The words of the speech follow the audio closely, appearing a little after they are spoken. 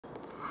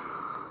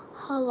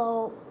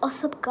Hello,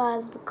 what's up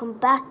guys, welcome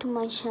back to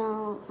my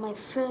channel, my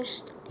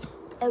first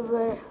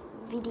ever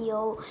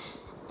video.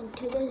 In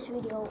today's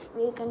video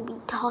we're gonna be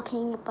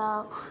talking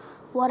about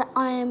what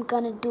I am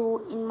gonna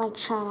do in my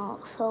channel.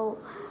 So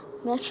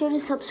make sure to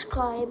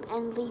subscribe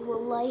and leave a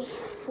like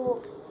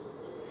for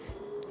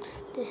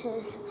this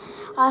is.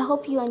 I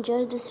hope you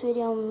enjoyed this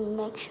video.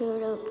 Make sure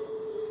to,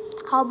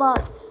 how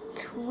about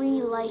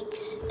 3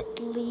 likes at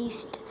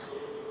least,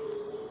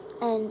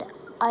 and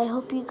I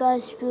hope you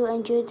guys will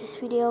enjoy this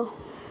video.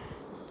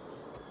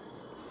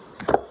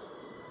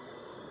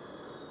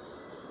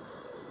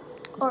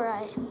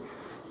 Alright,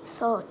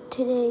 so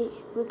today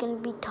we're gonna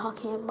be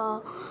talking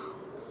about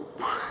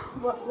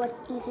what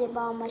is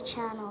about my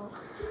channel.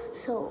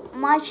 So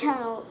my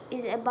channel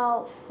is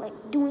about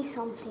like doing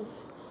something.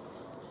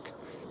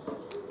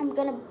 I'm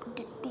gonna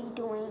be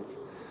doing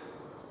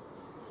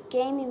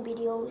gaming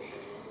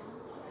videos,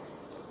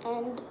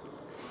 and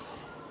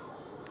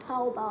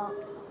how about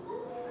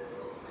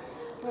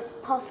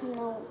like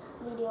personal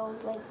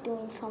videos, like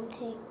doing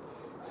something,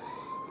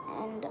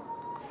 and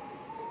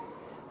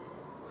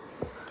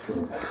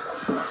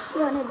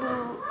gonna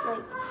do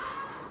like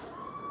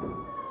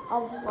a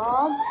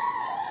vlogs.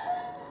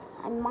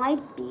 I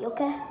might be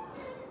okay,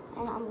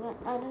 and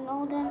I don't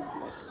know then.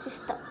 Like it's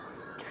the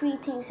 3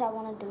 things I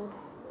wanna do,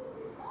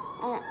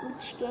 and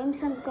which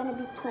games I'm gonna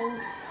be playing.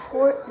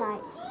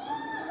 Fortnite.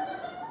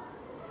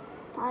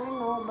 I don't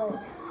know,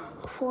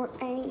 but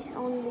Fortnite is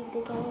only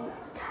the game.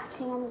 I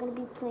think I'm gonna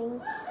be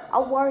playing a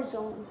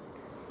Warzone.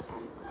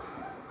 And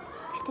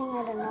next thing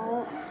I don't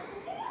know.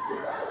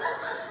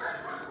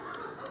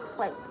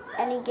 Like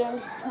any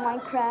games,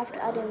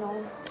 Minecraft, I don't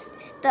know.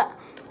 It's the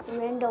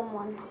random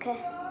one,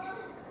 okay?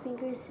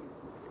 Fingers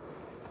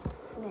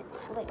in it,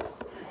 like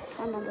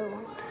another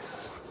one.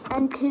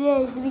 And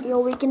today's video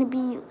we're gonna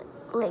be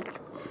like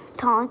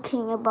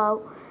talking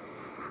about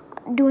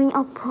doing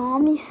a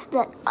promise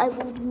that I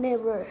would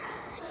never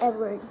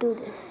ever do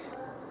this.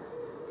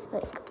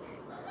 Like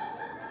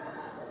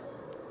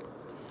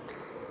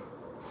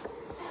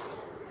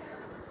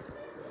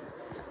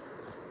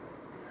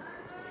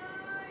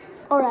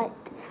alright,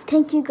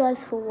 thank you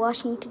guys for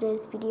watching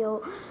today's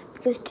video,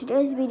 because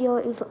today's video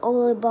is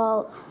all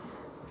about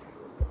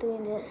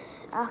doing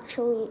this.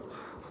 Actually,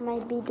 I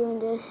might be doing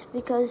this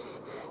because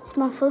it's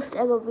my first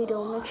ever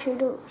video. Make sure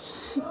to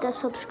hit the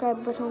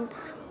subscribe button.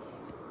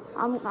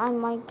 I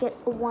might get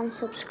 1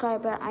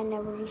 subscriber. I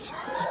never reached a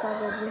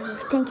subscriber.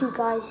 Thank you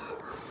guys.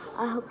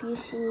 I hope you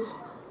see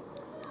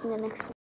in the next video.